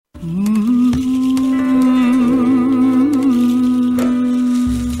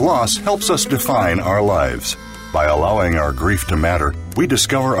Loss helps us define our lives. By allowing our grief to matter, we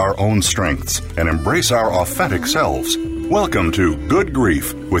discover our own strengths and embrace our authentic selves. Welcome to Good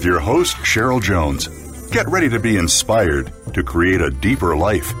Grief with your host, Cheryl Jones. Get ready to be inspired to create a deeper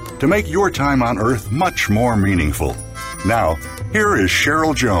life, to make your time on Earth much more meaningful. Now, here is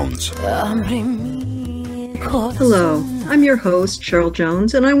Cheryl Jones. Hello, I'm your host, Cheryl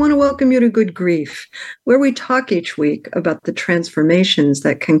Jones, and I want to welcome you to Good Grief, where we talk each week about the transformations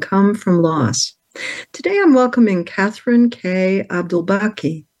that can come from loss. Today I'm welcoming Kathryn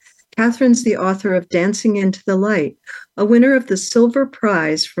Abdul-Baki. Kathryn's the author of Dancing into the Light, a winner of the Silver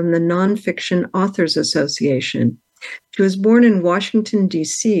Prize from the Nonfiction Authors Association. She was born in Washington,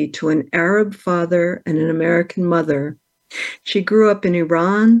 D.C. to an Arab father and an American mother. She grew up in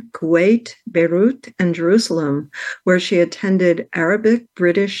Iran, Kuwait, Beirut, and Jerusalem, where she attended Arabic,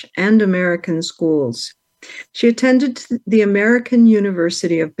 British, and American schools. She attended the American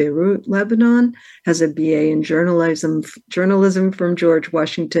University of Beirut, Lebanon, has a BA in journalism from George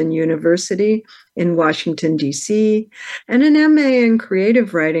Washington University in Washington, D.C., and an MA in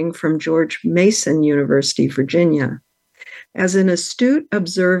creative writing from George Mason University, Virginia. As an astute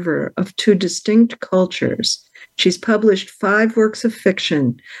observer of two distinct cultures, she's published 5 works of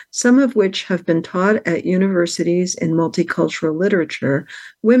fiction, some of which have been taught at universities in multicultural literature,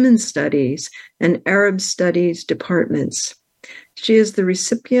 women's studies, and Arab studies departments. She is the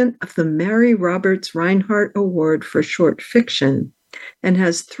recipient of the Mary Roberts Reinhardt Award for Short Fiction and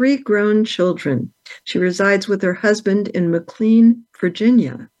has 3 grown children. She resides with her husband in McLean,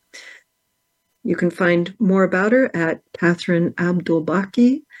 Virginia. You can find more about her at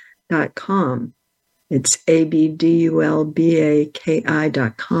KathrynAbdulBaki.com. It's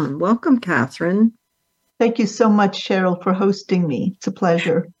ABDULBAKI.com. Welcome, Kathryn. Thank you so much, Cheryl, for hosting me. It's a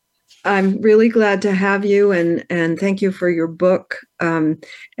pleasure. I'm really glad to have you, and thank you for your book.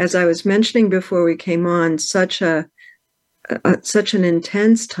 As I was mentioning before we came on, such an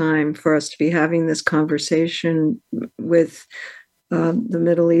intense time for us to be having this conversation with the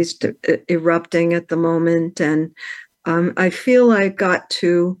Middle East erupting at the moment, and I feel I got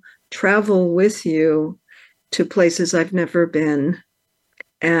to travel with you to places I've never been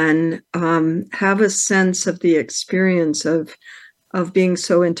and have a sense of the experience of being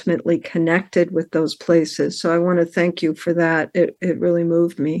so intimately connected with those places. So I want to thank you for that. It really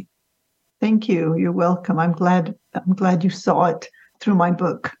moved me. Thank you. You're welcome. I'm glad you saw it through my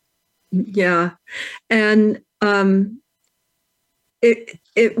book. Yeah. And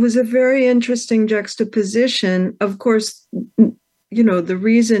it was a very interesting juxtaposition. Of course, you know, the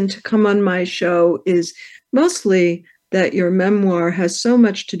reason to come on my show is mostly that your memoir has so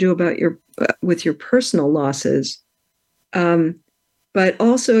much to do about with your personal losses, but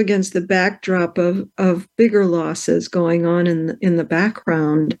also against the backdrop of bigger losses going on in the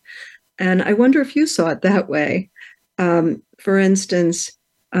background. And I wonder if you saw it that way. For instance,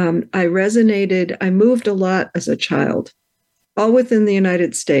 I moved a lot as a child, all within the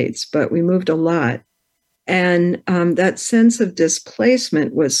United States, but we moved a lot. And that sense of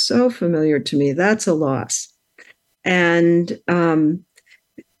displacement was so familiar to me. That's a loss. And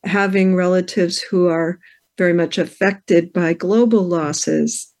having relatives who are very much affected by global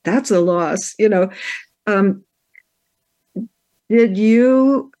losses, that's a loss. You know, did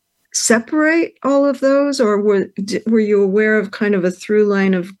you separate all of those, or were you aware of kind of a through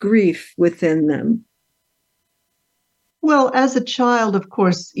line of grief within them? Well, as a child, of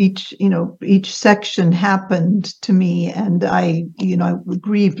course, each section happened to me, and I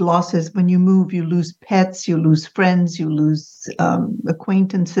grieved losses. When you move, you lose pets, you lose friends, you lose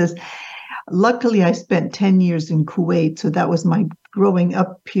acquaintances. Luckily, I spent 10 years in Kuwait, so that was my growing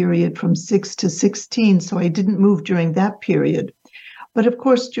up period from 6 to 16, so I didn't move during that period. But of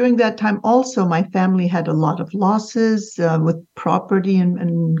course, during that time also, my family had a lot of losses with property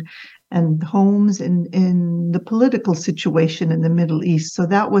and homes in the political situation in the Middle East. So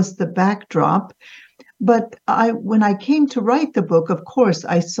that was the backdrop. But when I came to write the book, of course,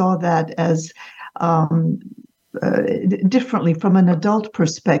 I saw that as differently from an adult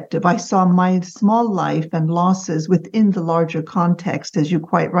perspective. I saw my small life and losses within the larger context, as you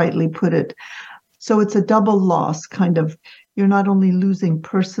quite rightly put it. So it's a double loss, kind of. You're not only losing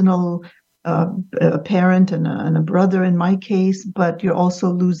personal a parent and a brother in my case, but you're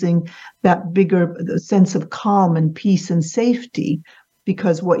also losing that bigger sense of calm and peace and safety,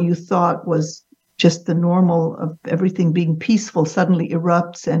 because what you thought was just the normal of everything being peaceful suddenly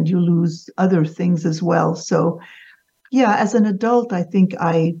erupts and you lose other things as well. So yeah, as an adult, I think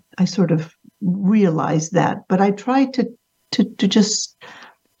I sort of realized that, but I tried to just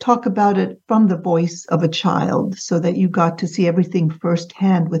talk about it from the voice of a child so that you got to see everything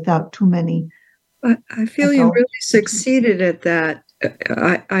firsthand without too many. I feel you really succeeded at that.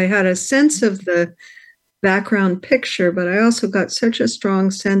 I had a sense of the background picture, but I also got such a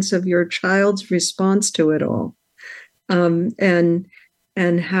strong sense of your child's response to it all. And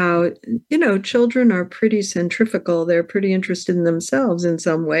how, children are pretty centrifugal. They're pretty interested in themselves in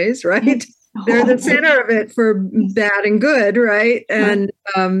some ways, right? They're the center of it for bad and good, right? And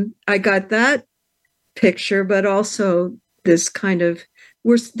I got that picture, but also this kind of,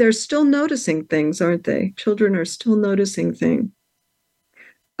 they're still noticing things, aren't they? Children are still noticing things.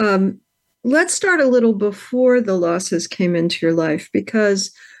 Let's start a little before the losses came into your life,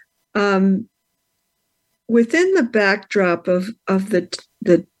 because within the backdrop of the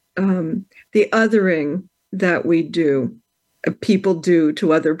othering that we do, people do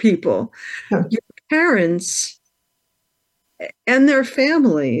to other people, your parents and their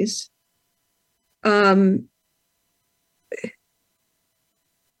families, I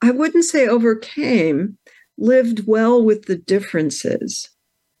wouldn't say overcame, lived well with the differences.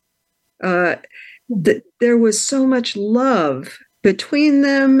 There was so much love between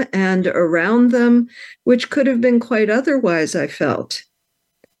them and around them, which could have been quite otherwise, I felt.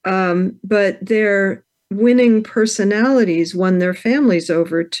 But their winning personalities won their families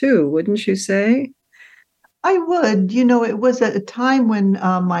over too, wouldn't you say? I would. It was at a time when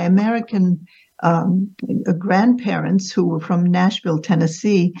my American grandparents, who were from Nashville,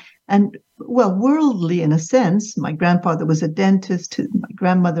 Tennessee, and worldly in a sense. My grandfather was a dentist. My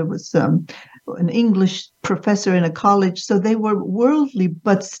grandmother was an English professor in a college. So they were worldly,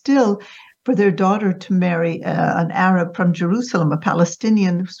 but still, for their daughter to marry an Arab from Jerusalem, a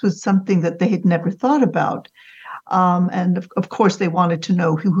Palestinian, this was something that they had never thought about. And of course, they wanted to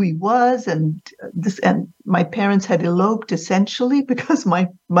know who he was, and my parents had eloped essentially because my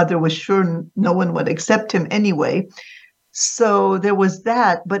mother was sure no one would accept him anyway. So there was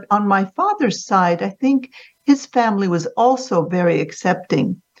that. But on my father's side, I think his family was also very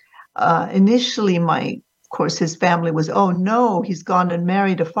accepting. Initially, of course, his family was, oh no, he's gone and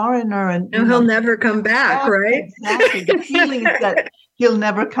married a foreigner, and he'll never come back, right? Exactly. The feeling is that he'll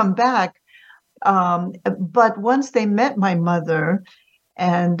never come back. But once they met my mother,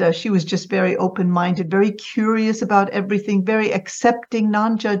 and she was just very open-minded, very curious about everything, very accepting,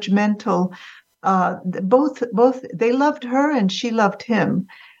 non-judgmental. Both they loved her and she loved him,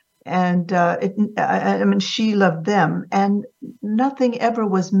 and she loved them, and nothing ever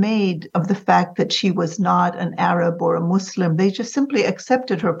was made of the fact that she was not an Arab or a Muslim. They just simply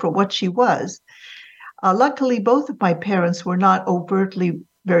accepted her for what she was. Luckily, both of my parents were not overtly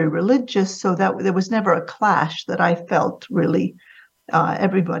very religious, so that there was never a clash that I felt really.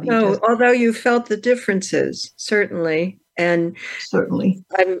 Everybody. No, although you felt the differences, certainly. And certainly,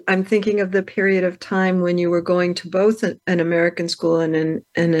 I'm thinking of the period of time when you were going to both an American school and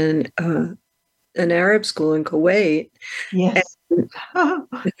an Arab school in Kuwait. Yes.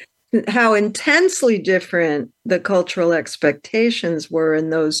 How intensely different the cultural expectations were in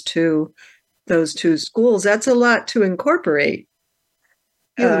those two schools. That's a lot to incorporate.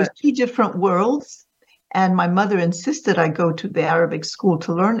 It was two different worlds. And my mother insisted I go to the Arabic school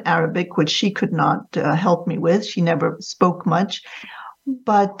to learn Arabic, which she could not help me with. She never spoke much.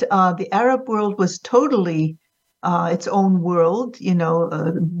 But the Arab world was totally its own world,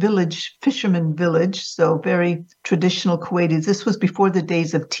 a village, fisherman village, so very traditional Kuwaitis. This was before the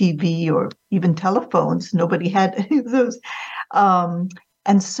days of TV or even telephones. Nobody had any of those.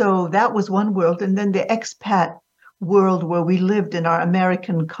 And so that was one world. And then the expat world, where we lived in our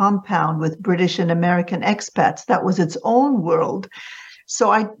American compound with British and American expats, that was its own world.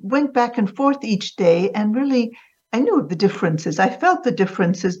 So I went back and forth each day, and really I knew the differences. I felt the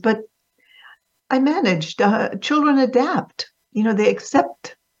differences, but I managed. Children adapt. They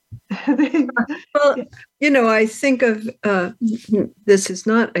accept. Well, I think of this is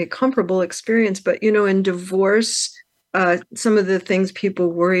not a comparable experience, but in divorce, some of the things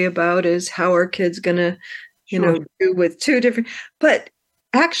people worry about is how are kids going to do with two different, but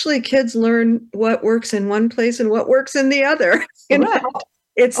actually kids learn what works in one place and what works in the other.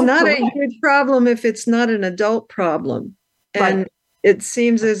 It's not a huge problem if it's not an adult problem. And it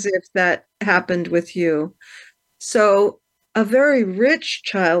seems as if that happened with you. So a very rich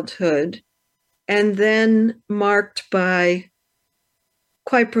childhood, and then marked by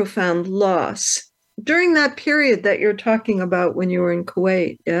quite profound loss during that period that you're talking about when you were in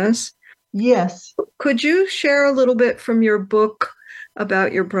Kuwait. Yes? Yes. Could you share a little bit from your book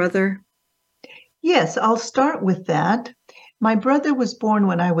about your brother? Yes, I'll start with that. My brother was born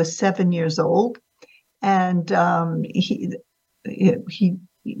when I was 7 years old, and he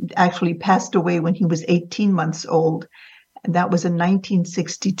actually passed away when he was 18 months old. And that was in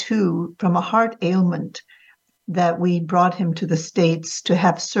 1962 from a heart ailment that we brought him to the States to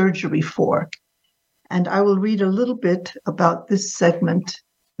have surgery for. And I will read a little bit about this segment,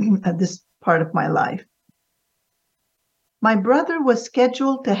 this part of my life. My brother was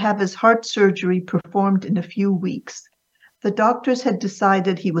scheduled to have his heart surgery performed in a few weeks. The doctors had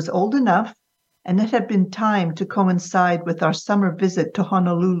decided he was old enough, and it had been time to coincide with our summer visit to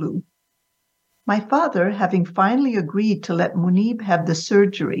Honolulu. My father, having finally agreed to let Munib have the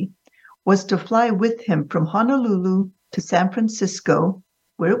surgery, was to fly with him from Honolulu to San Francisco,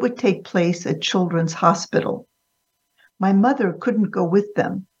 where it would take place at Children's Hospital. My mother couldn't go with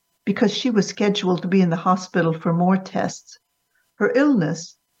them because she was scheduled to be in the hospital for more tests. Her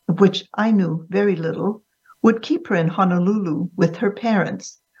illness, of which I knew very little, would keep her in Honolulu with her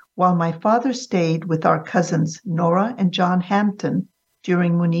parents, while my father stayed with our cousins Nora and John Hampton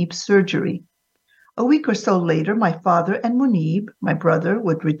during Munib's surgery. A week or so later, my father and Munib, my brother,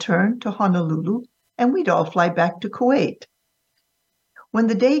 would return to Honolulu, and we'd all fly back to Kuwait. When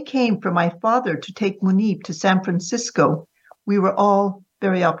the day came for my father to take Munib to San Francisco, we were all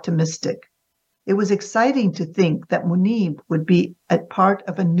very optimistic. It was exciting to think that Munib would be a part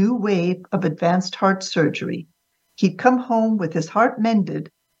of a new wave of advanced heart surgery. He'd come home with his heart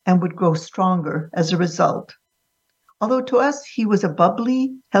mended and would grow stronger as a result. Although to us he was a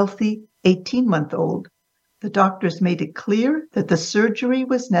bubbly, healthy 18-month-old, the doctors made it clear that the surgery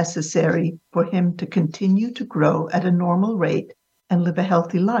was necessary for him to continue to grow at a normal rate and live a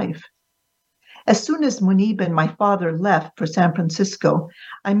healthy life. As soon as Munib and my father left for San Francisco,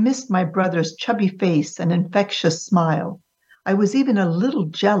 I missed my brother's chubby face and infectious smile. I was even a little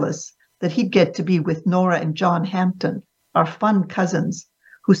jealous that he'd get to be with Nora and John Hampton, our fun cousins,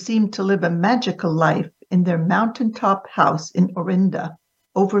 who seemed to live a magical life in their mountaintop house in Orinda,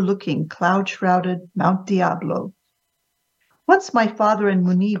 overlooking cloud-shrouded Mount Diablo. Once my father and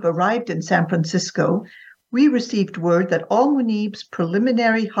Munib arrived in San Francisco, we received word that all Munib's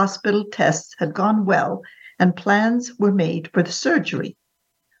preliminary hospital tests had gone well and plans were made for the surgery.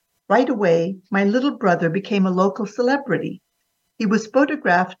 Right away, my little brother became a local celebrity. He was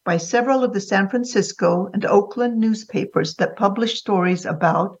photographed by several of the San Francisco and Oakland newspapers that published stories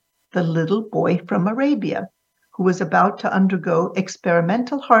about the little boy from Arabia, who was about to undergo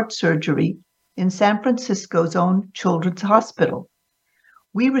experimental heart surgery in San Francisco's own Children's Hospital.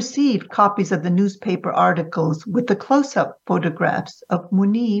 We received copies of the newspaper articles with the close-up photographs of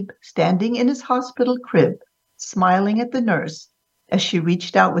Munib standing in his hospital crib, smiling at the nurse as she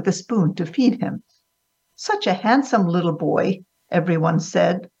reached out with a spoon to feed him. Such a handsome little boy, everyone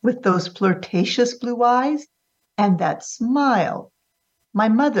said, with those flirtatious blue eyes and that smile. My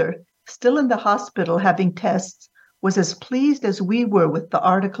mother, still in the hospital having tests, was as pleased as we were with the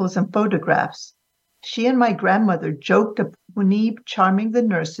articles and photographs. She and my grandmother joked of Munib charming the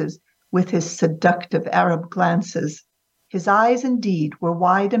nurses with his seductive Arab glances. His eyes, indeed, were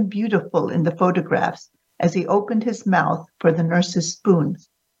wide and beautiful in the photographs as he opened his mouth for the nurse's spoon.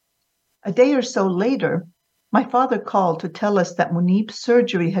 A day or so later, my father called to tell us that Munib's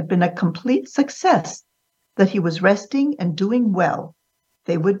surgery had been a complete success, that he was resting and doing well.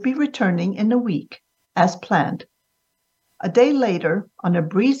 They would be returning in a week, as planned. A day later, on a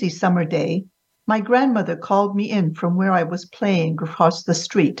breezy summer day, my grandmother called me in from where I was playing across the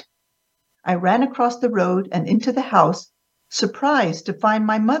street. I ran across the road and into the house, surprised to find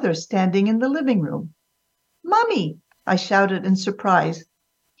my mother standing in the living room. "Mommy," I shouted in surprise,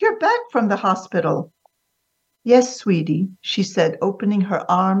 "you're back from the hospital." "Yes, sweetie," she said, opening her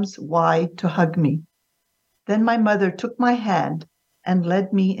arms wide to hug me. Then my mother took my hand and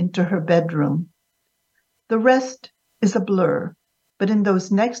led me into her bedroom. The rest is a blur, but in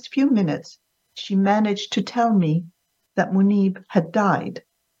those next few minutes, she managed to tell me that Munib had died.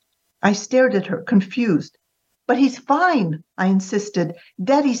 I stared at her, confused. "But he's fine," I insisted.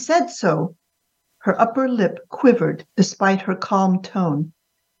 "Daddy said so." Her upper lip quivered despite her calm tone.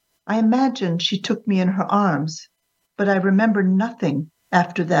 I imagined she took me in her arms, but I remember nothing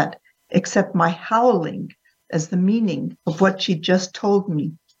after that except my howling as the meaning of what she'd just told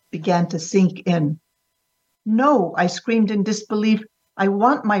me began to sink in. "No," I screamed in disbelief. "I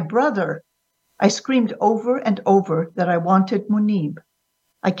want my brother." I screamed over and over that I wanted Munib.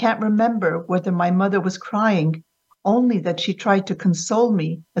 I can't remember whether my mother was crying, only that she tried to console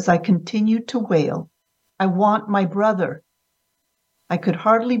me as I continued to wail, "I want my brother." I could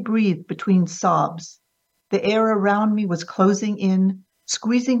hardly breathe between sobs. The air around me was closing in,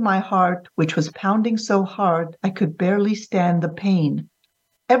 squeezing my heart, which was pounding so hard I could barely stand the pain.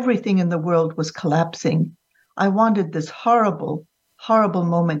 Everything in the world was collapsing. I wanted this horrible, horrible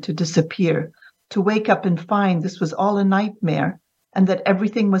moment to disappear, to wake up and find this was all a nightmare and that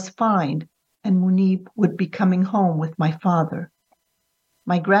everything was fine and Munib would be coming home with my father.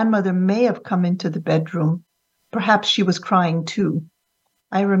 My grandmother may have come into the bedroom. Perhaps she was crying too.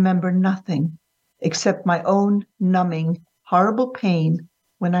 I remember nothing except my own numbing, horrible pain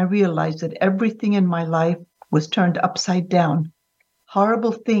when I realized that everything in my life was turned upside down.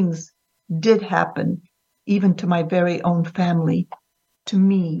 Horrible things did happen, even to my very own family, to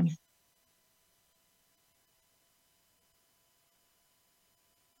me.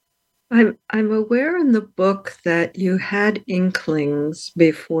 I'm aware in the book that you had inklings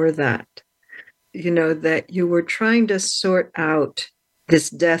before that, that you were trying to sort out this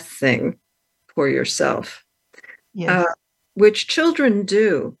death thing for yourself. Yes. Which children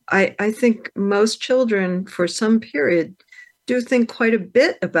do. I think most children, for some period, do think quite a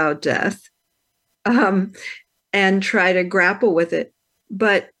bit about death and try to grapple with it.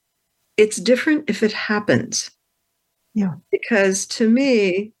 But it's different if it happens. Yeah. Because to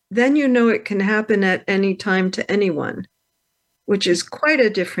me, then it can happen at any time to anyone, which is quite a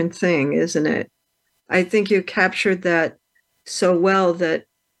different thing, isn't it? I think you captured that so well that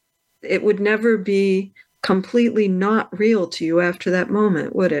it would never be completely not real to you after that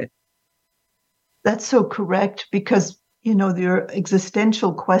moment, would it? That's so correct, because, their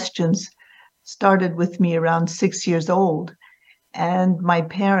existential questions started with me around 6 years old. And my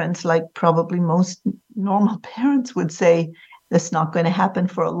parents, like probably most normal parents, would say, that's not going to happen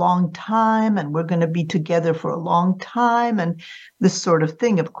for a long time, and we're going to be together for a long time, and this sort of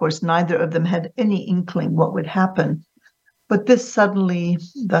thing. Of course, neither of them had any inkling what would happen. But this suddenly,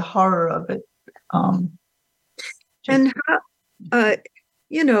 the horror of it. And how,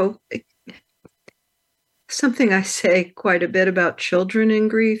 something I say quite a bit about children in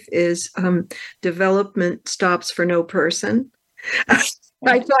grief is development stops for no person.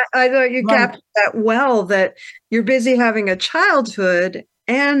 I thought you captured that well, that you're busy having a childhood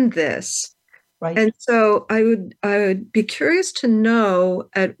and this. Right. And so I would be curious to know,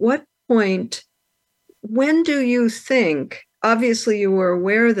 at what point, when do you think, obviously you were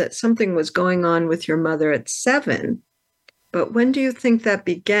aware that something was going on with your mother at 7, but when do you think that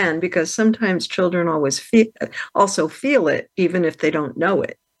began? Because sometimes children also feel it, even if they don't know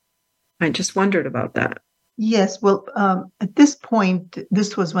it. I just wondered about that. Yes, well, at this point,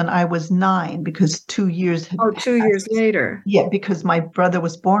 this was when I was 9, because 2 years had passed. 2 years later. Yeah, because my brother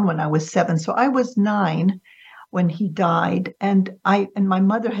was born when I was 7. So I was 9 when he died, and my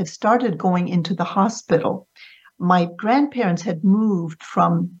mother had started going into the hospital. My grandparents had moved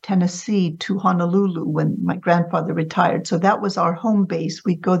from Tennessee to Honolulu when my grandfather retired. So that was our home base.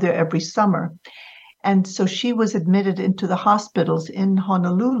 We'd go there every summer. And so she was admitted into the hospitals in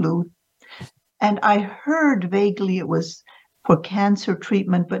Honolulu. And I heard vaguely it was for cancer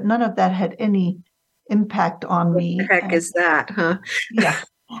treatment, but none of that had any impact on me. What the heck is that, huh? Yeah.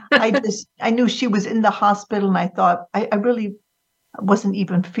 I knew she was in the hospital, and I thought I really wasn't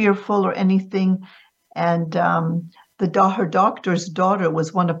even fearful or anything. And her doctor's daughter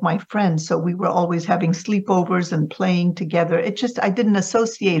was one of my friends, so we were always having sleepovers and playing together. I didn't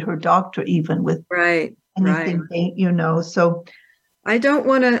associate her doctor even with anything, so. I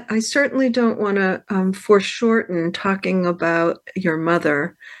certainly don't want to foreshorten talking about your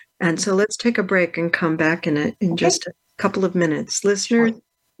mother. And so let's take a break and come back in just a couple of minutes. Listeners,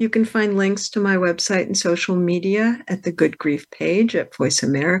 you can find links to my website and social media at the Good Grief page at Voice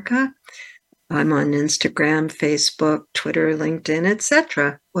America. I'm on Instagram, Facebook, Twitter, LinkedIn,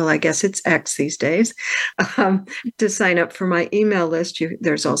 etc. Well, I guess it's X these days. To sign up for my email list,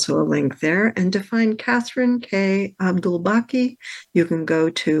 there's also a link there. And to find Kathryn K. Abdul-Baki, you can go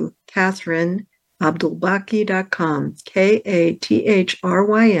to KathrynAbdul-Baki.com,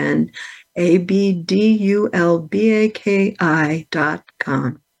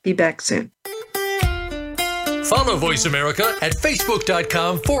 KathrynAbdul-Baki.com. Be back soon. Follow Voice America at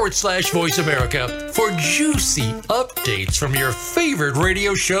Facebook.com/Voice America for juicy updates from your favorite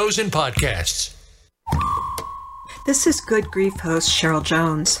radio shows and podcasts. This is Good Grief host Cheryl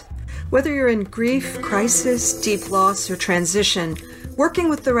Jones. Whether you're in grief, crisis, deep loss, or transition, working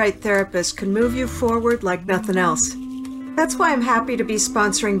with the right therapist can move you forward like nothing else. That's why I'm happy to be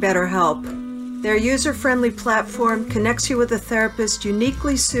sponsoring BetterHelp. Their user-friendly platform connects you with a therapist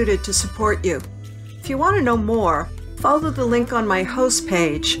uniquely suited to support you. If you want to know more, follow the link on my host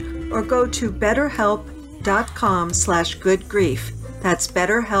page or go to betterhelp.com/goodgrief. That's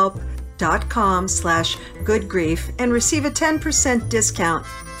betterhelp.com/goodgrief and receive a 10% discount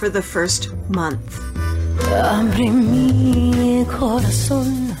for the first month.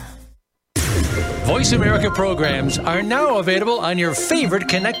 Voice America programs are now available on your favorite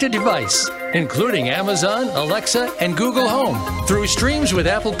connected device, including Amazon, Alexa, and Google Home. Through streams with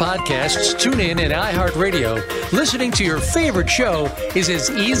Apple Podcasts, TuneIn, and iHeartRadio, listening to your favorite show is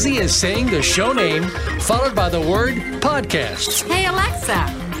as easy as saying the show name followed by the word podcast. Hey, Alexa,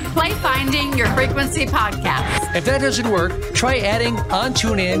 play Finding Your Frequency podcast. If that doesn't work, try adding on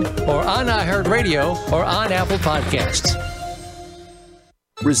TuneIn or on iHeartRadio or on Apple Podcasts.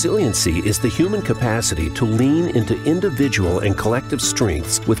 Resiliency is the human capacity to lean into individual and collective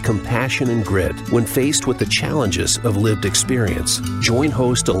strengths with compassion and grit when faced with the challenges of lived experience. Join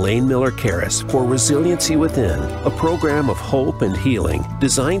host Elaine Miller-Karras for Resiliency Within, a program of hope and healing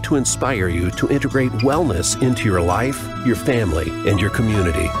designed to inspire you to integrate wellness into your life, your family, and your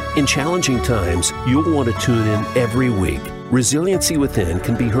community. In challenging times, you'll want to tune in every week. Resiliency Within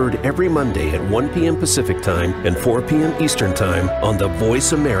can be heard every Monday at 1 p.m. Pacific Time and 4 p.m. Eastern Time on the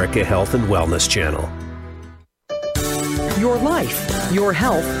Voice America Health and Wellness Channel. Your life, your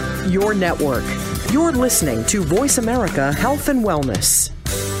health, your network. You're listening to Voice America Health and Wellness.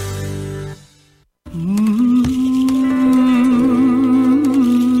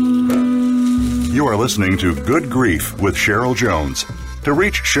 You are listening to Good Grief with Cheryl Jones. To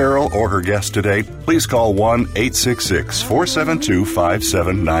reach Cheryl or her guest today, please call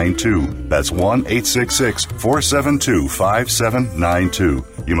 1-866-472-5792. That's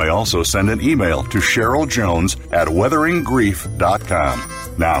 1-866-472-5792. You may also send an email to CherylJones@weatheringgrief.com.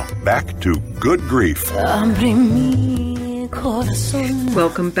 Now, back to Good Grief.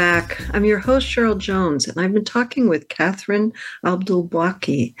 Welcome back. I'm your host, Cheryl Jones, and I've been talking with Kathryn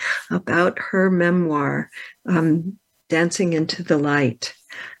Abdul-Baki about her memoir, Dancing into the Light.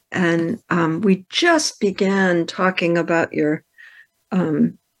 And we just began talking about your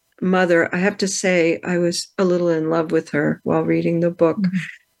mother. I have to say, I was a little in love with her while reading the book,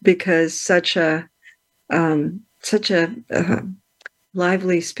 because such a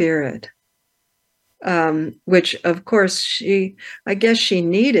lively spirit, which of course I guess she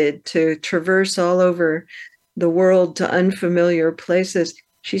needed to traverse all over the world to unfamiliar places.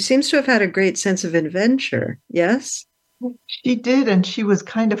 She seems to have had a great sense of adventure. Yes? She did, and she was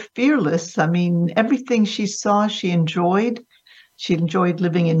kind of fearless. I mean, everything she saw, she enjoyed. She enjoyed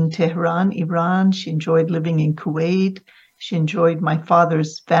living in Tehran, Iran. She enjoyed living in Kuwait. She enjoyed my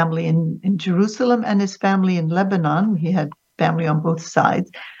father's family in Jerusalem and his family in Lebanon. He had family on both sides.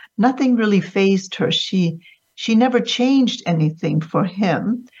 Nothing really fazed her. She never changed anything for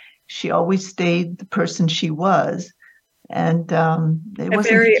him. She always stayed the person she was. And it was a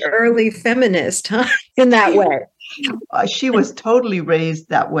very early feminist, huh? In that way. She was totally raised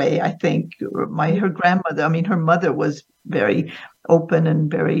that way, I think. Her grandmother, her mother was very open and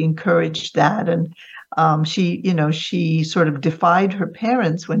very encouraged that. And she sort of defied her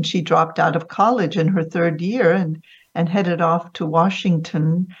parents when she dropped out of college in her third year and headed off to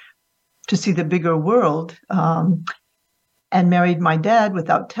Washington to see the bigger world, and married my dad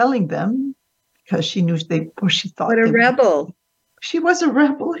without telling them, because she knew she thought. What a rebel. She was a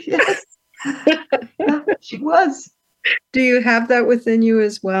rebel, yes. Yeah, she was. Do you have that within you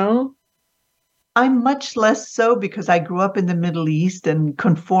as well? I'm much less so, because I grew up in the Middle East, and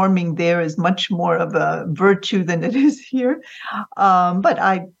conforming there is much more of a virtue than it is here. But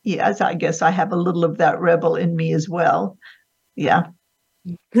I guess I have a little of that rebel in me as well. Yeah.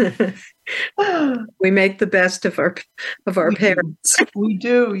 We make the best of our parents. We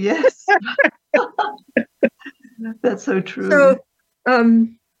do, yes. That's so true. So,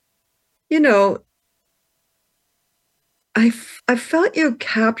 I felt you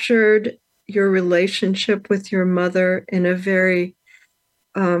captured your relationship with your mother in a very,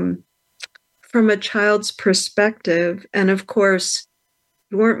 from a child's perspective. And of course,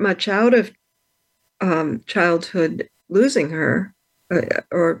 you weren't much out of childhood losing her,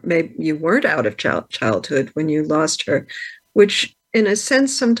 or maybe you weren't out of childhood when you lost her, which in a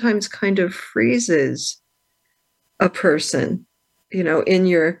sense sometimes kind of freezes a person,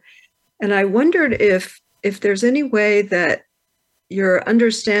 and I wondered if there's any way that your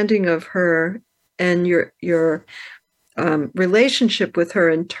understanding of her and your relationship with her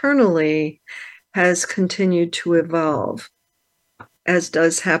internally has continued to evolve, as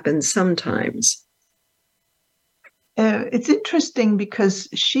does happen sometimes. It's interesting because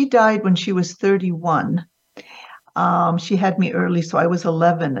she died when she was 31. She had me early, so I was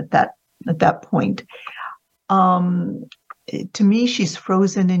 11 at that point. To me, she's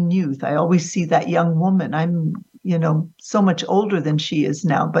frozen in youth. I always see that young woman. I'm, so much older than she is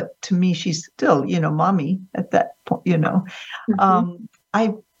now, but to me, she's still, mommy at that point, Mm-hmm.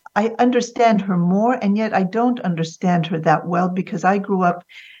 I understand her more, and yet I don't understand her that well, because I grew up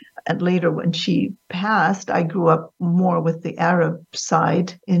and later when she passed, I grew up more with the Arab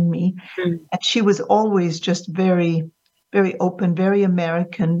side in me. And she was always just very, very open, very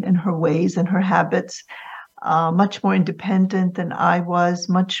American in her ways and her habits, much more independent than I was,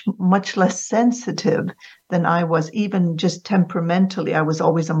 much less sensitive than I was, even just temperamentally. I was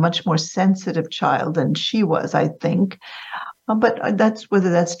always a much more sensitive child than she was, I think. But that's whether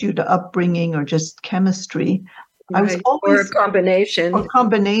that's due to upbringing or just chemistry. Right. I was always or a combination. Or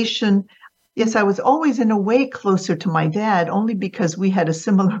combination. Yes, I was always in a way closer to my dad, only because we had a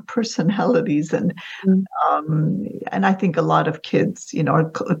similar personalities, and I think a lot of kids,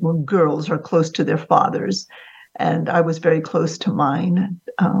 girls are close to their fathers, and I was very close to mine.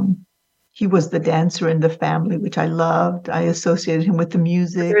 He was the dancer in the family, which I loved. I associated him with the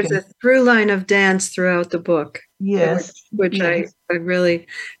music. There's a through line of dance throughout the book. Yes. Which yes. I really,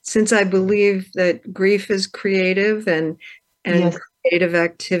 since I believe that grief is creative and Yes. creative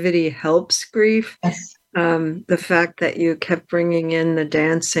activity helps grief. Yes. The fact that you kept bringing in the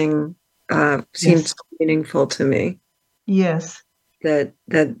dancing seems meaningful to me. Yes.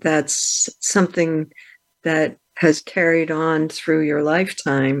 That's something that has carried on through your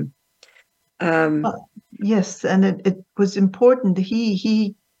lifetime. Yes, and it was important.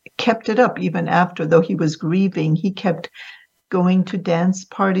 He kept it up even after, though he was grieving. He kept going to dance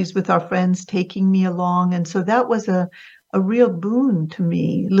parties with our friends, taking me along, and so that was a real boon to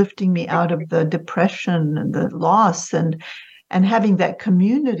me, lifting me out of the depression and the loss, and having that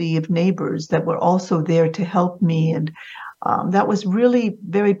community of neighbors that were also there to help me, and that was really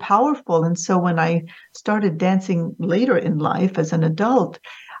very powerful. And so when I started dancing later in life as an adult,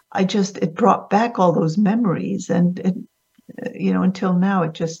 it brought back all those memories, and it, until now,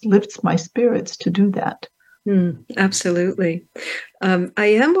 it just lifts my spirits to do that. Absolutely. I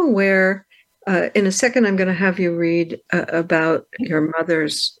am aware, in a second, I'm going to have you read about your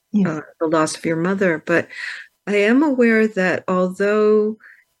mother's, the loss of your mother, but I am aware that although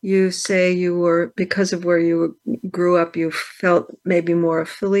you say you were, because of where you grew up, you felt maybe more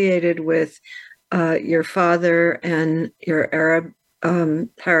affiliated with your father and your Arab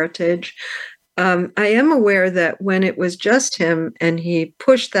heritage. I am aware that when it was just him and he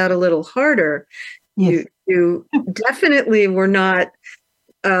pushed that a little harder, you definitely were not,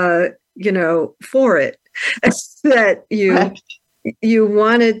 for it. That you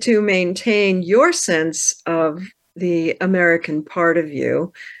wanted to maintain your sense of the American part of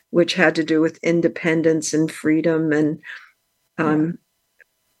you, which had to do with independence and freedom and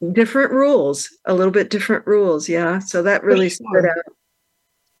different rules, a little bit different rules. Yeah. So that really stood out.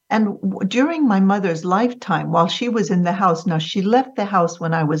 And during my mother's lifetime, while she was in the house, now she left the house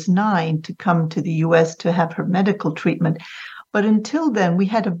when I was 9 to come to the U.S. to have her medical treatment. But until then, we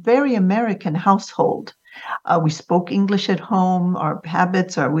had a very American household. We spoke English at home. Our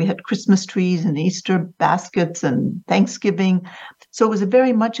habits are we had Christmas trees and Easter baskets and Thanksgiving. So it was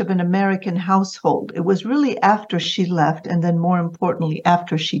very much of an American household. It was really after she left, and then more importantly,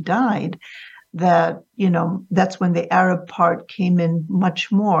 after she died, that, that's when the Arab part came in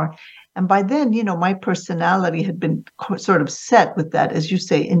much more. And by then, my personality had been sort of set with that, as you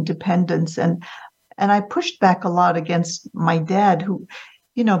say, independence. And I pushed back a lot against my dad, who,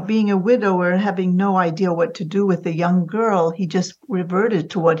 being a widower, having no idea what to do with a young girl, he just reverted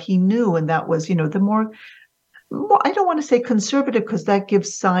to what he knew. And that was, the more, I don't want to say conservative, because that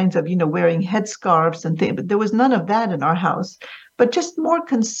gives signs of, wearing headscarves and things, but there was none of that in our house, but just more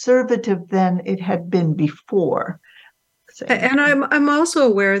conservative than it had been before. And I'm also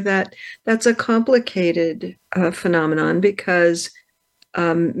aware that that's a complicated phenomenon, because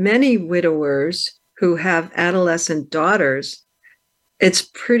many widowers who have adolescent daughters, it's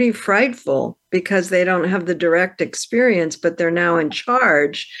pretty frightful because they don't have the direct experience, but they're now in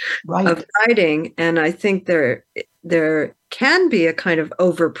charge of guiding. And I think there can be a kind of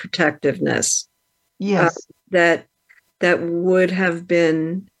overprotectiveness. Yes. That would have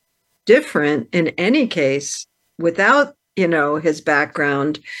been different in any case without, his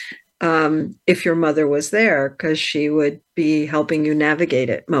background, if your mother was there, because she would be helping you navigate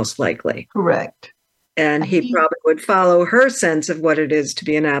it, most likely. Correct. And he probably would follow her sense of what it is to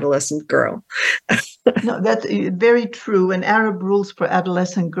be an adolescent girl. No, that's very true. And Arab rules for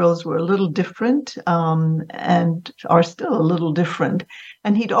adolescent girls were a little different, and are still a little different.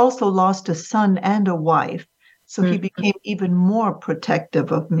 And he'd also lost a son and a wife. So he became even more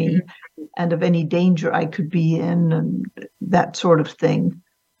protective of me and of any danger I could be in and that sort of thing.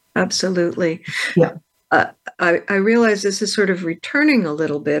 Absolutely. Yeah. I realize this is sort of returning a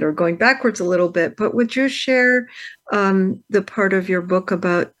little bit or going backwards a little bit, but would you share the part of your book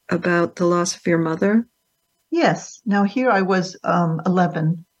about the loss of your mother? Yes. Now here I was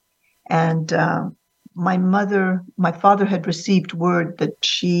 11, And my father had received word that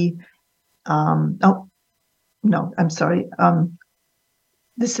she, oh, no, I'm sorry. I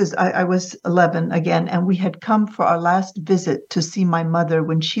was 11 again, and we had come for our last visit to see my mother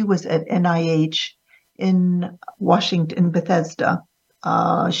when she was at NIH in Washington, Bethesda.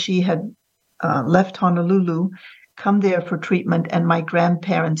 She had left Honolulu, come there for treatment, and my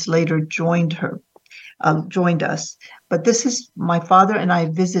grandparents later joined us. But this is my father and I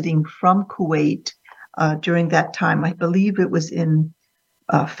visiting from Kuwait during that time. I believe it was in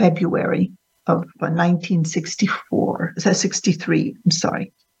February of 1963, I'm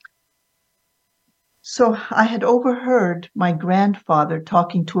sorry. So I had overheard my grandfather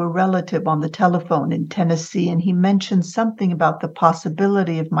talking to a relative on the telephone in Tennessee, and he mentioned something about the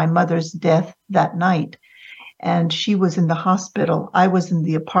possibility of my mother's death that night. And she was in the hospital. I was in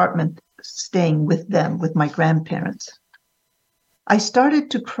the apartment staying with them, with my grandparents. I started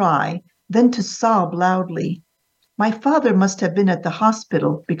to cry, then to sob loudly. My father must have been at the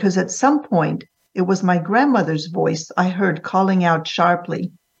hospital because at some point it was my grandmother's voice I heard calling out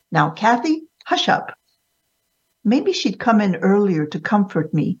sharply, "Now, Kathy, hush up." Maybe she'd come in earlier to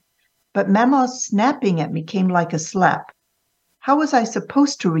comfort me, but Mama's snapping at me came like a slap. How was I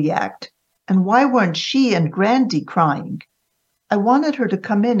supposed to react? And why weren't she and Grandy crying? I wanted her to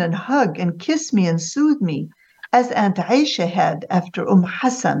come in and hug and kiss me and soothe me, as Aunt Aisha had after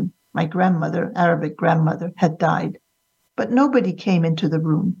Hassan, my grandmother, Arabic grandmother, had died. But nobody came into the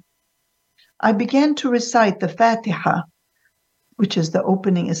room. I began to recite the Fatiha, which is the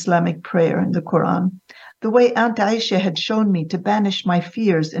opening Islamic prayer in the Quran, the way Aunt Aisha had shown me to banish my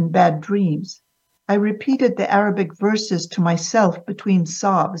fears and bad dreams. I repeated the Arabic verses to myself between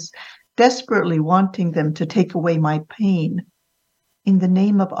sobs, desperately wanting them to take away my pain. In the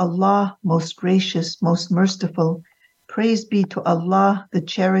name of Allah, most gracious, most merciful, praise be to Allah, the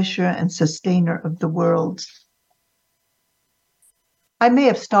cherisher and sustainer of the worlds. I may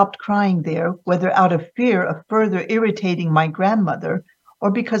have stopped crying there, whether out of fear of further irritating my grandmother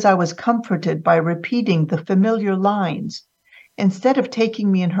or because I was comforted by repeating the familiar lines. Instead of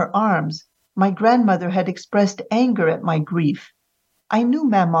taking me in her arms, my grandmother had expressed anger at my grief. I knew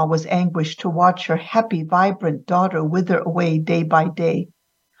Mama was anguished to watch her happy, vibrant daughter wither away day by day.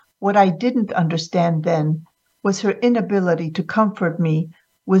 What I didn't understand then was her inability to comfort me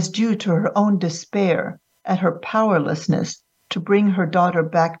was due to her own despair at her powerlessness to bring her daughter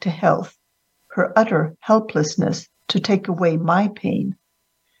back to health, her utter helplessness to take away my pain.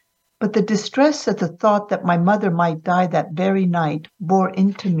 But the distress at the thought that my mother might die that very night bore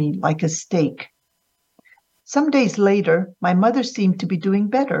into me like a stake. Some days later, my mother seemed to be doing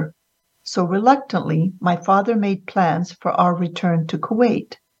better, so reluctantly, my father made plans for our return to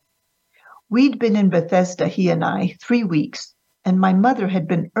Kuwait. We'd been in Bethesda, he and I, 3 weeks, and my mother had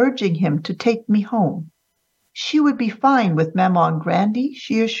been urging him to take me home. She would be fine with Mama and Grandy,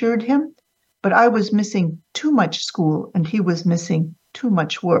 she assured him, but I was missing too much school and he was missing too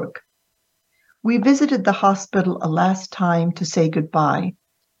much work. We visited the hospital a last time to say goodbye.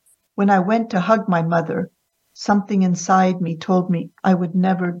 When I went to hug my mother, something inside me told me I would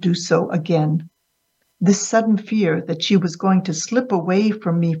never do so again. This sudden fear that she was going to slip away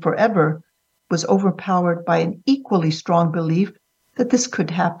from me forever was overpowered by an equally strong belief that this could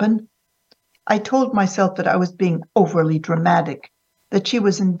happen. I told myself that I was being overly dramatic, that she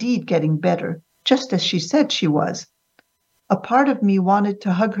was indeed getting better, just as she said she was. A part of me wanted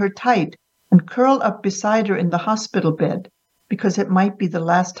to hug her tight and curl up beside her in the hospital bed, because it might be the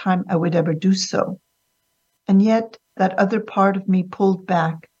last time I would ever do so. And yet that other part of me pulled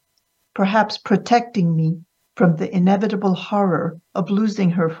back, perhaps protecting me from the inevitable horror of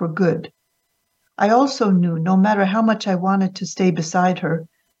losing her for good. I also knew no matter how much I wanted to stay beside her,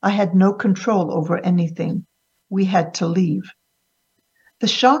 I had no control over anything. We had to leave. The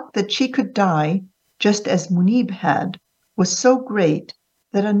shock that she could die, just as Munib had, was so great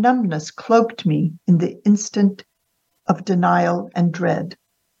that a numbness cloaked me in the instant of denial and dread.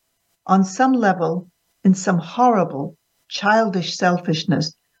 On some level, in some horrible, childish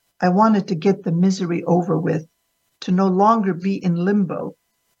selfishness, I wanted to get the misery over with, to no longer be in limbo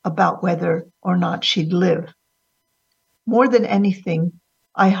about whether or not she'd live. More than anything,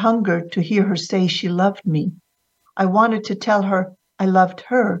 I hungered to hear her say she loved me. I wanted to tell her I loved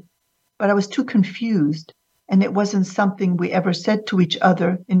her, but I was too confused, and it wasn't something we ever said to each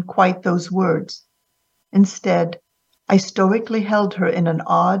other in quite those words. Instead, I stoically held her in an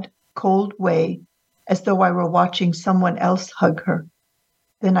odd, cold way, as though I were watching someone else hug her.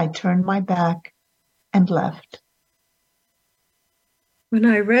 Then I turned my back and left. When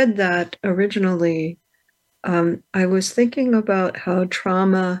I read that originally, I was thinking about how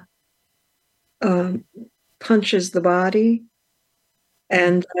trauma punches the body,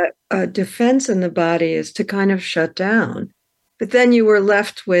 and a defense in the body is to kind of shut down. But then you were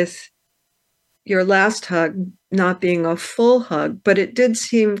left with your last hug not being a full hug, but it did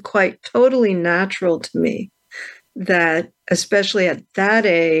seem quite totally natural to me that, especially at that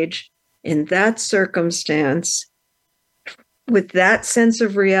age, in that circumstance, with that sense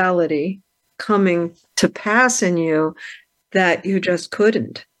of reality coming to pass in you, that you just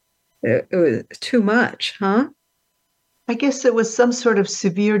couldn't. It was too much, huh? I guess it was some sort of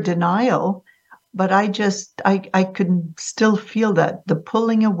severe denial, but I could still feel that, the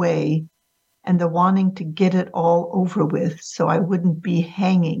pulling away and the wanting to get it all over with so I wouldn't be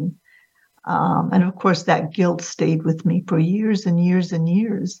hanging. And of course, that guilt stayed with me for years and years and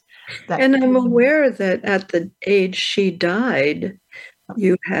years. And I'm aware that at the age she died,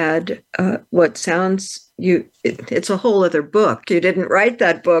 you had it's a whole other book. You didn't write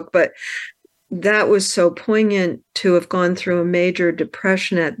that book, but that was so poignant to have gone through a major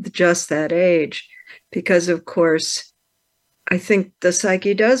depression at just that age, because of course, I think the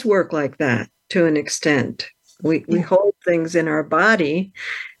psyche does work like that to an extent. We hold things in our body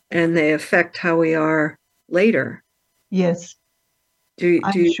and they affect how we are later. Yes.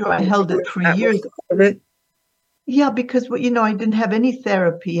 I'm sure I held it for years. Yeah, because I didn't have any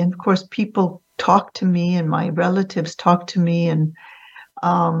therapy. And of course, people talked to me and my relatives talked to me. And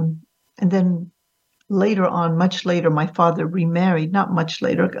then later on, much later, my father remarried, not much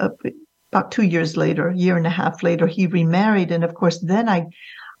later, about 2 years later, a year and a half later, he remarried. And of course, then I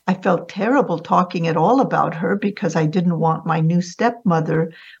felt terrible talking at all about her because I didn't want my new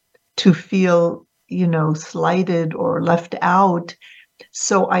stepmother to feel, slighted or left out.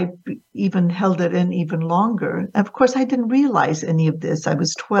 So I even held it in even longer. Of course, I didn't realize any of this. I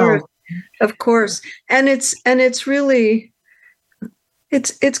was 12. Of course. And it's really,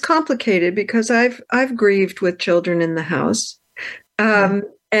 it's complicated because I've grieved with children in the house.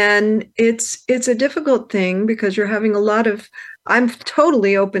 And it's a difficult thing because you're having I'm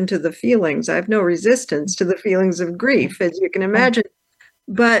totally open to the feelings. I have no resistance to the feelings of grief, as you can imagine.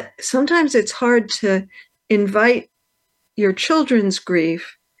 But sometimes it's hard to invite your children's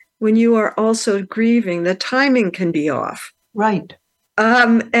grief when you are also grieving. The timing can be off. Right.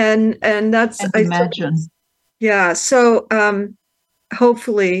 And that's, I imagine. So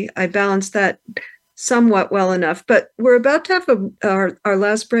hopefully I balanced that somewhat well enough, but we're about to have our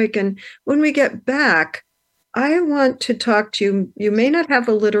last break. And when we get back, I want to talk to you. You may not have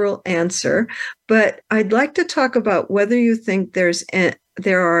a literal answer, but I'd like to talk about whether you think there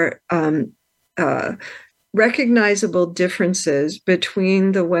are recognizable differences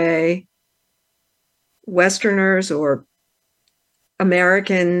between the way Westerners or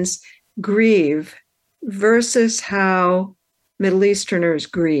Americans grieve versus how Middle Easterners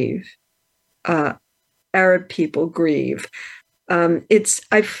grieve, Arab people grieve.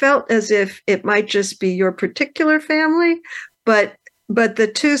 I felt as if it might just be your particular family, but the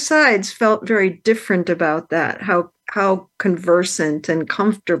two sides felt very different about that, how conversant and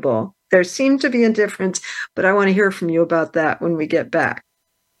comfortable. There seemed to be a difference, but I want to hear from you about that when we get back.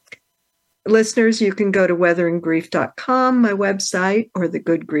 Listeners, you can go to weatheringgrief.com, my website, or the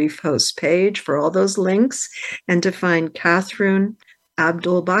Good Grief host page for all those links. And to find Kathryn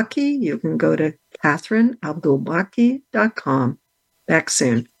Abdul-Baki, you can go to KathrynAbdul-Baki.com. Back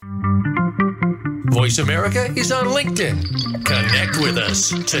soon. Voice America is on LinkedIn. Connect with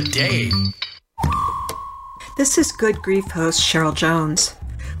us today. This is Good Grief host Cheryl Jones.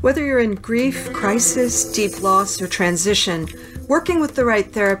 Whether you're in grief, crisis, deep loss, or transition, working with the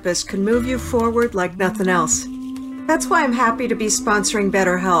right therapist can move you forward like nothing else. That's why I'm happy to be sponsoring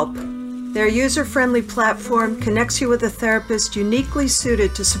BetterHelp. Their user-friendly platform connects you with a therapist uniquely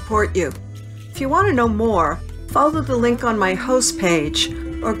suited to support you. If you want to know more, follow the link on my host page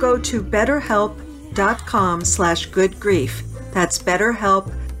or go to betterhelp.com/goodgrief. That's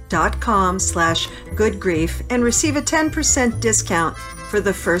betterhelp.com/goodgrief and receive a 10% discount for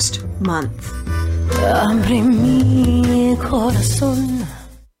the first month.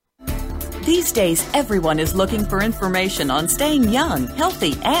 These days, everyone is looking for information on staying young,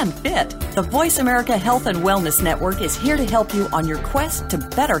 healthy, and fit. The Voice America Health and Wellness Network is here to help you on your quest to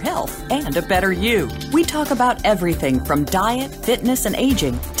better health and a better you. We talk about everything from diet, fitness, and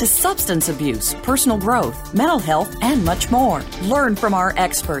aging to substance abuse, personal growth, mental health, and much more. Learn from our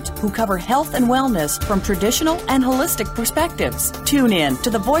experts who cover health and wellness from traditional and holistic perspectives. Tune in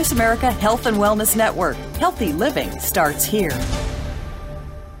to the Voice America Health and Wellness Network. Healthy living starts here.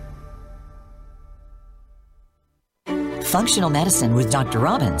 Functional Medicine with Dr.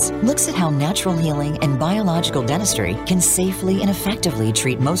 Robbins looks at how natural healing and biological dentistry can safely and effectively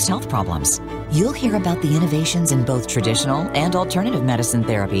treat most health problems. You'll hear about the innovations in both traditional and alternative medicine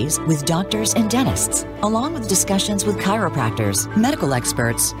therapies with doctors and dentists, along with discussions with chiropractors, medical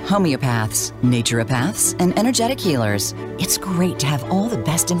experts, homeopaths, naturopaths, and energetic healers. It's great to have all the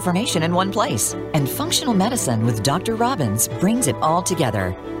best information in one place. And Functional Medicine with Dr. Robbins brings it all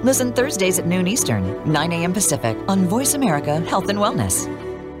together. Listen Thursdays at noon Eastern, 9 a.m. Pacific on Voice America Health and Wellness.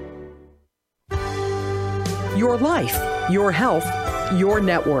 Your life, your health, your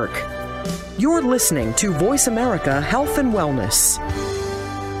network. You're listening to Voice America Health and Wellness.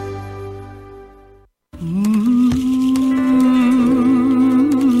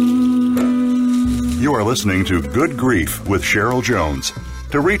 You are listening to Good Grief with Cheryl Jones.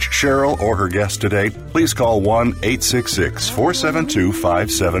 To reach Cheryl or her guest today, please call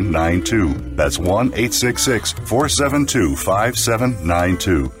 1-866-472-5792. That's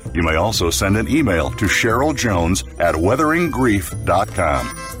 1-866-472-5792. You may also send an email to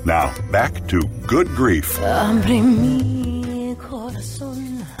CherylJones@weatheringgrief.com. Now, back to Good Grief.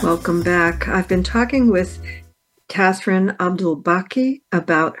 Welcome back. I've been talking with Kathryn Abdul-Baki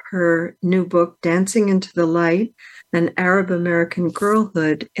about her new book, Dancing into the Light, an Arab-American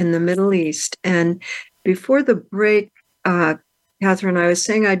Girlhood in the Middle East. And before the break, Kathryn, I was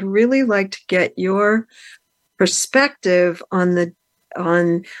saying I'd really like to get your perspective on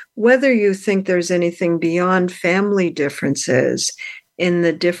whether you think there's anything beyond family differences in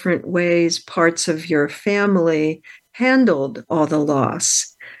the different ways parts of your family handled all the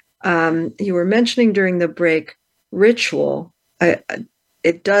loss. You were mentioning during the break ritual.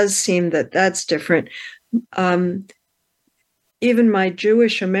 It does seem that that's different. Even my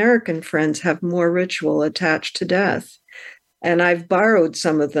Jewish American friends have more ritual attached to death. And I've borrowed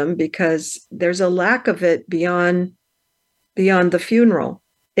some of them because there's a lack of it beyond the funeral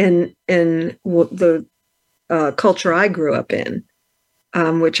in the culture I grew up in,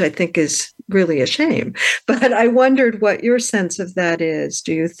 which I think is really a shame. But I wondered what your sense of that is.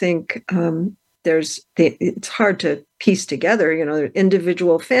 Do you think it's hard to piece together,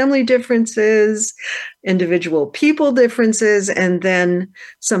 individual family differences, individual people differences, and then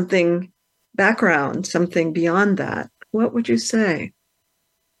something beyond that? What would you say?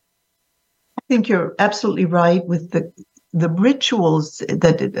 I think you're absolutely right with the rituals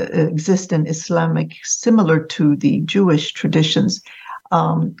that exist in Islamic, similar to the Jewish traditions.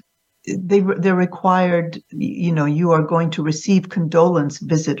 They're required, you are going to receive condolence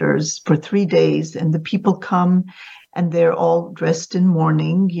visitors for 3 days, and the people come and they're all dressed in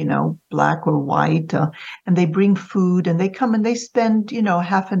mourning, black or white, and they bring food and they come and they spend,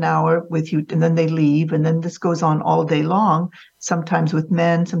 half an hour with you, and then they leave. And then this goes on all day long, sometimes with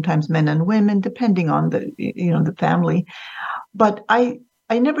men, sometimes men and women, depending on the family. But I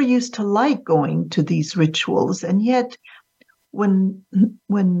never used to like going to these rituals. And yet when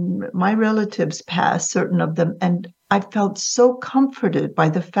my relatives passed, certain of them, and I felt so comforted by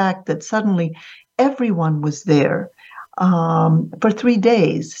the fact that suddenly everyone was there for 3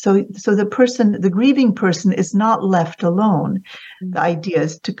 days. So the grieving person is not left alone. The idea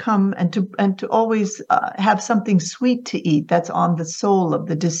is to come and to always have something sweet to eat that's on the soul of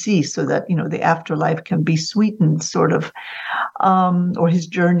the deceased, so that the afterlife can be sweetened, sort of, or his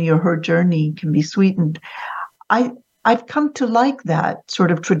journey or her journey can be sweetened. I've come to like that sort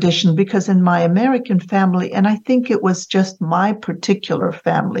of tradition because in my American family, and I think it was just my particular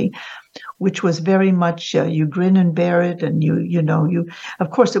family, which was very much you grin and bear it, and you of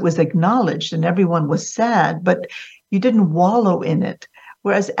course it was acknowledged and everyone was sad, but you didn't wallow in it.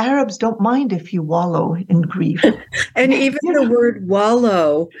 Whereas Arabs don't mind if you wallow in grief. And even the word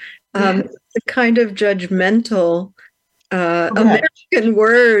wallow, the kind of judgmental American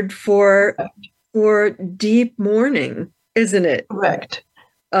word for deep mourning, isn't it? Correct.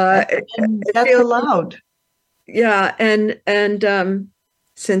 And that's allowed. Yeah, and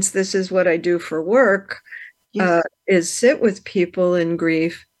since this is what I do for work, yes. Is sit with people in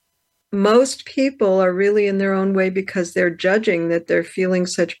grief. Most people are really in their own way because they're judging that they're feeling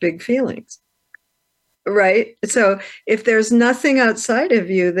such big feelings, right? So if there's nothing outside of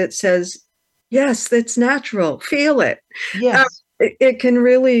you that says, yes, that's natural, feel it. Yes. It can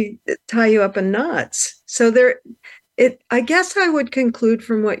really tie you up in knots. So I guess I would conclude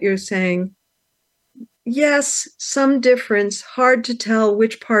from what you're saying, yes, some difference, hard to tell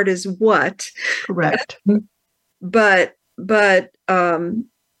which part is what. Correct. But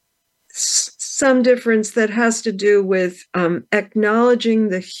some difference that has to do with acknowledging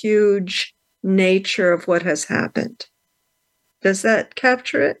the huge nature of what has happened. Does that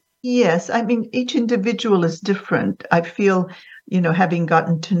capture it? Yes. I mean, each individual is different. I feel, having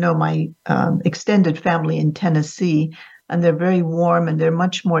gotten to know my extended family in Tennessee, and they're very warm, and they're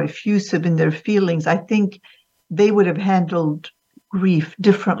much more effusive in their feelings. I think they would have handled grief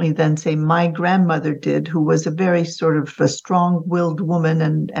differently than, say, my grandmother did, who was a very sort of a strong-willed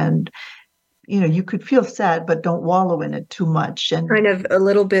woman, and you could feel sad, but don't wallow in it too much. And kind of a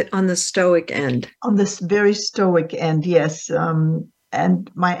little bit on the stoic end. On this very stoic end, yes.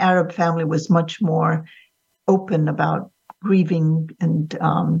 And my Arab family was much more open about grieving and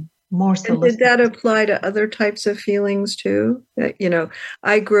more so. And did that apply to other types of feelings too?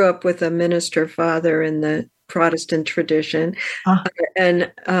 I grew up with a minister father in the Protestant tradition,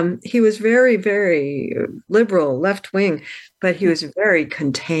 and he was very, very liberal, left wing, but he was very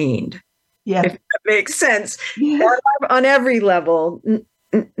contained. Yeah, if that makes sense. Yeah. On every level.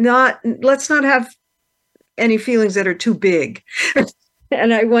 Let's not have any feelings that are too big.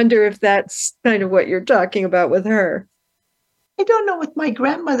 And I wonder if that's kind of what you're talking about with her. I don't know with my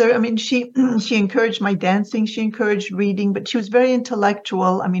grandmother. I mean, she encouraged my dancing. She encouraged reading, but she was very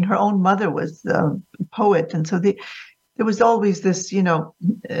intellectual. I mean, her own mother was a poet. And so there was always this,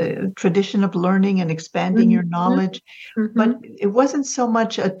 tradition of learning and expanding your knowledge. Mm-hmm. But it wasn't so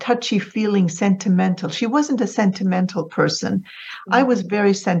much a touchy-feeling sentimental. She wasn't a sentimental person. Mm-hmm. I was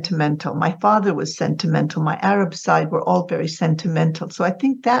very sentimental. My father was sentimental. My Arab side were all very sentimental. So I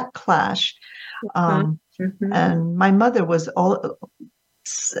think that clash. Mm-hmm. And my mother was all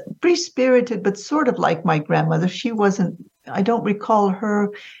free-spirited, but sort of like my grandmother. She wasn't, I don't recall her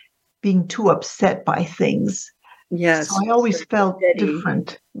being too upset by things. Yes. So I always felt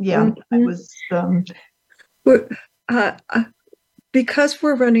different. Yeah. Mm-hmm. I was, because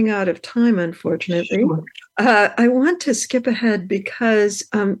we're running out of time, unfortunately, sure. I want to skip ahead because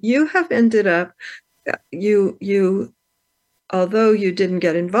you have ended up, although you didn't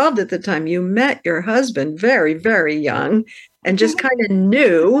get involved at the time, you met your husband very, very young and just kind of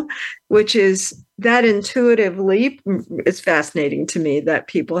knew, which is that intuitive leap is fascinating to me that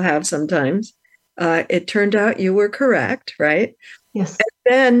people have sometimes. It turned out you were correct, right? Yes.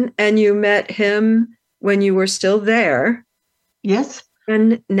 And you met him when you were still there. Yes.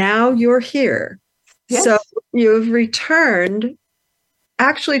 And now you're here. Yes. So you've returned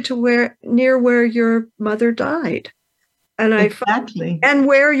actually to near where your mother died. And exactly. And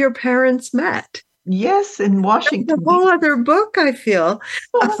where your parents met. Yes, in Washington. That's a whole other book, I feel,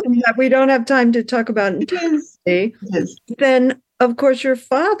 that we don't have time to talk about entirely. Then, of course, your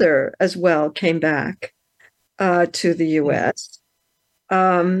father as well came back to the U.S.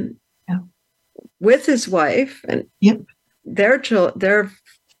 With his wife and their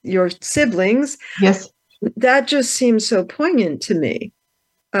your siblings. Yes, that just seems so poignant to me.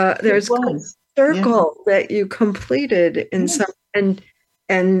 There's a circle that you completed in some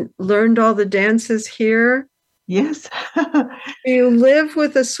and learned all the dances here. Yes, you live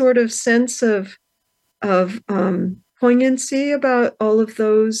with a sort of sense of poignancy about all of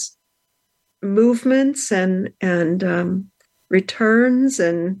those movements and returns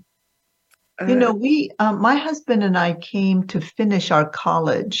and my husband and I came to finish our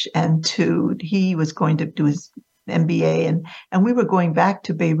college and he was going to do his MBA and we were going back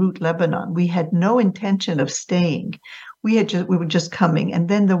to Beirut, Lebanon. We had no intention of staying. We were just coming, and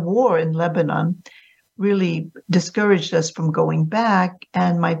then the war in Lebanon really discouraged us from going back,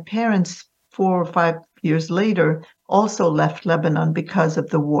 and my parents 4 or 5 years later also left Lebanon because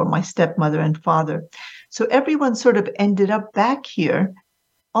of the war, my stepmother and father. So everyone sort of ended up back here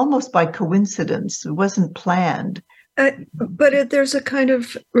almost by coincidence. It wasn't planned. But there's a kind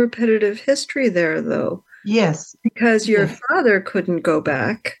of repetitive history there, though. Yes. Because your father couldn't go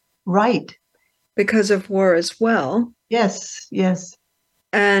back. Right. Because of war as well. Yes, yes.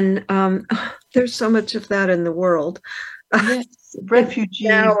 And there's so much of that in the world. Yes, refugees.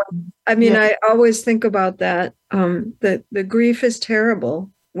 Now, I mean, I always think about that. That the grief is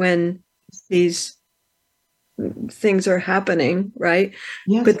terrible when these things are happening, right?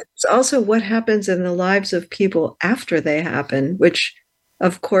 Yes. But there's also what happens in the lives of people after they happen, which,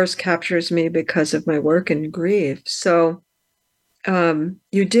 of course, captures me because of my work in grief. So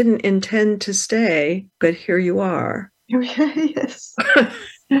you didn't intend to stay, but here you are. Yes.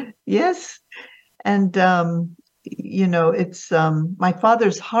 Yes. And, it's my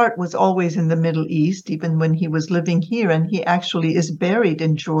father's heart was always in the Middle East, even when he was living here. And he actually is buried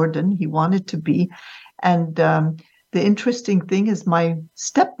in Jordan. He wanted to be. And the interesting thing is my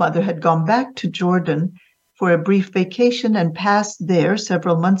stepmother had gone back to Jordan for a brief vacation and passed there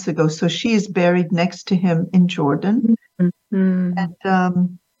several months ago. So she is buried next to him in Jordan. Mm-hmm.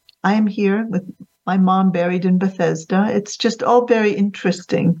 And I am here with my mom buried in Bethesda. It's just all very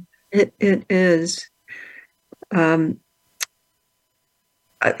interesting. It is.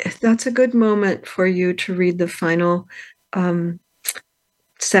 That's a good moment for you to read the final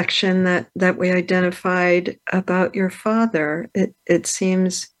section that we identified about your father. It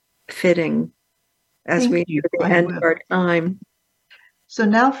seems fitting as we end our time. So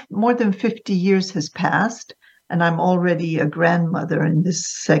now more than 50 years has passed, and I'm already a grandmother in this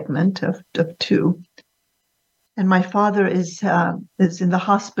segment of two. And my father is in the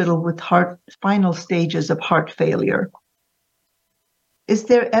hospital with final stages of heart failure. Is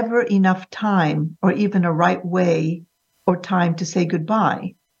there ever enough time, or even a right way or time to say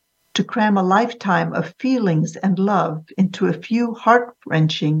goodbye, to cram a lifetime of feelings and love into a few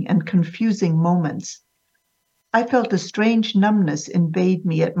heart-wrenching and confusing moments? I felt a strange numbness invade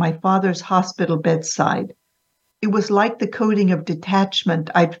me at my father's hospital bedside. It was like the coating of detachment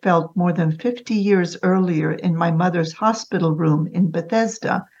I'd felt more than 50 years earlier in my mother's hospital room in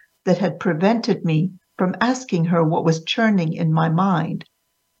Bethesda that had prevented me from asking her what was churning in my mind.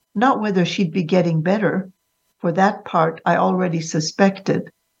 Not whether she'd be getting better, for that part I already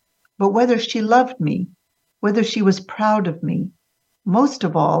suspected, but whether she loved me, whether she was proud of me. Most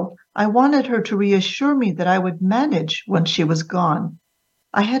of all, I wanted her to reassure me that I would manage when she was gone.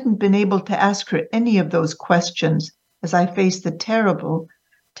 I hadn't been able to ask her any of those questions as I faced the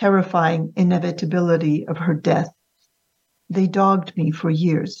terrifying inevitability of her death. They dogged me for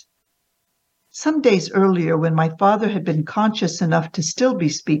years. Some days earlier, when my father had been conscious enough to still be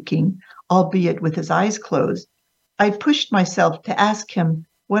speaking, albeit with his eyes closed, I pushed myself to ask him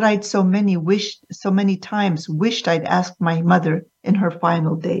what I'd so many times wished I'd asked my mother in her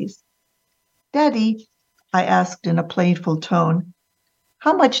final days. "Daddy," I asked in a playful tone,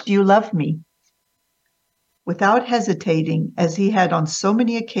 "how much do you love me?" Without hesitating, as he had on so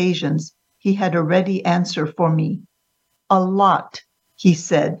many occasions, he had a ready answer for me. "A lot," he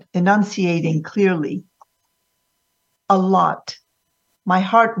said, enunciating clearly. "A lot." My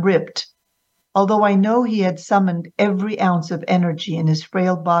heart ripped. Although I know he had summoned every ounce of energy in his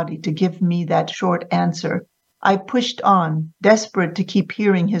frail body to give me that short answer, I pushed on, desperate to keep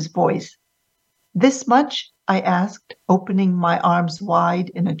hearing his voice. "This much?" I asked, opening my arms wide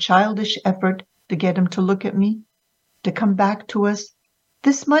in a childish effort to get him to look at me, to come back to us.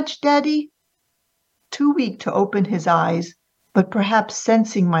 "This much, Daddy?" Too weak to open his eyes, but perhaps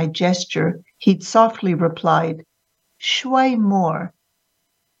sensing my gesture, he'd softly replied, "Shway more."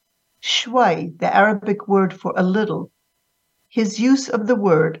 Shway, the Arabic word for a little. His use of the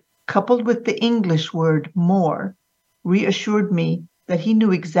word, coupled with the English word more, reassured me that he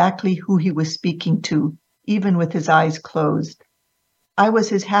knew exactly who he was speaking to, even with his eyes closed. I was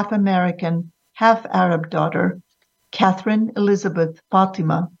his half-American, half-Arab daughter, Kathryn Elizabeth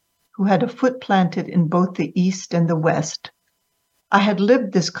Fatima, who had a foot planted in both the East and the West. I had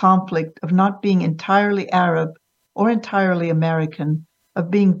lived this conflict of not being entirely Arab or entirely American, of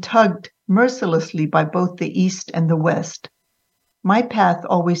being tugged mercilessly by both the East and the West. My path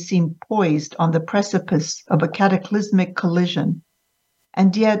always seemed poised on the precipice of a cataclysmic collision.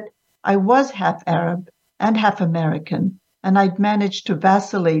 And yet I was half Arab and half American, and I'd managed to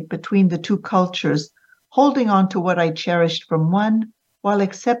vacillate between the two cultures, holding on to what I cherished from one while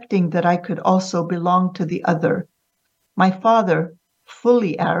accepting that I could also belong to the other. My father,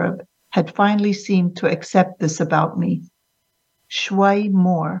 fully Arab, had finally seemed to accept this about me. Shway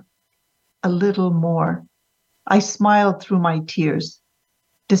more, a little more. I smiled through my tears.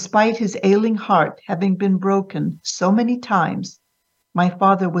 Despite his ailing heart having been broken so many times, my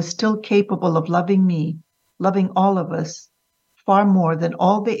father was still capable of loving me, loving all of us, far more than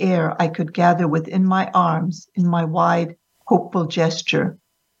all the air I could gather within my arms in my wide, hopeful gesture.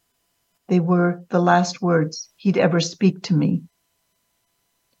 They were the last words he'd ever speak to me.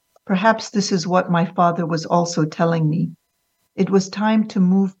 Perhaps this is what my father was also telling me. It was time to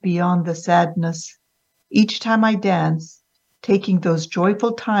move beyond the sadness. Each time I dance, taking those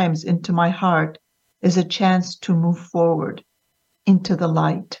joyful times into my heart is a chance to move forward into the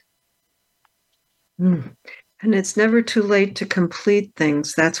light. And it's never too late to complete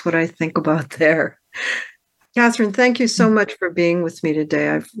things. That's what I think about there. Kathryn, thank you so much for being with me today.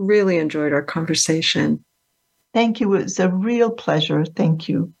 I've really enjoyed our conversation. Thank you. It was a real pleasure. Thank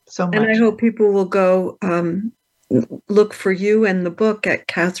you so much. And I hope people will go look for you and the book at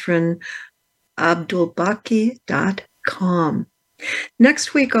KathrynAbdul-Baki.com.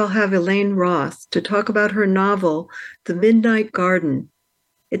 Next week, I'll have Elaine Roth to talk about her novel, The Midnight Garden.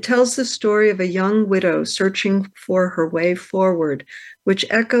 It tells the story of a young widow searching for her way forward, which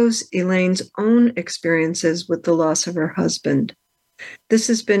echoes Elaine's own experiences with the loss of her husband. This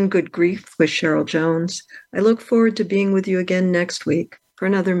has been Good Grief with Cheryl Jones. I look forward to being with you again next week for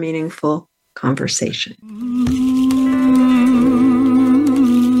another meaningful conversation.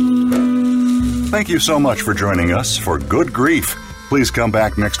 Thank you so much for joining us for Good Grief. Please come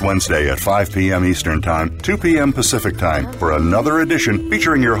back next Wednesday at 5 p.m. Eastern Time, 2 p.m. Pacific Time for another edition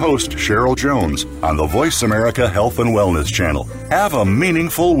featuring your host, Cheryl Jones, on the Voice America Health and Wellness Channel. Have a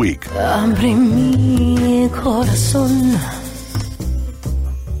meaningful week. Abre mi corazón.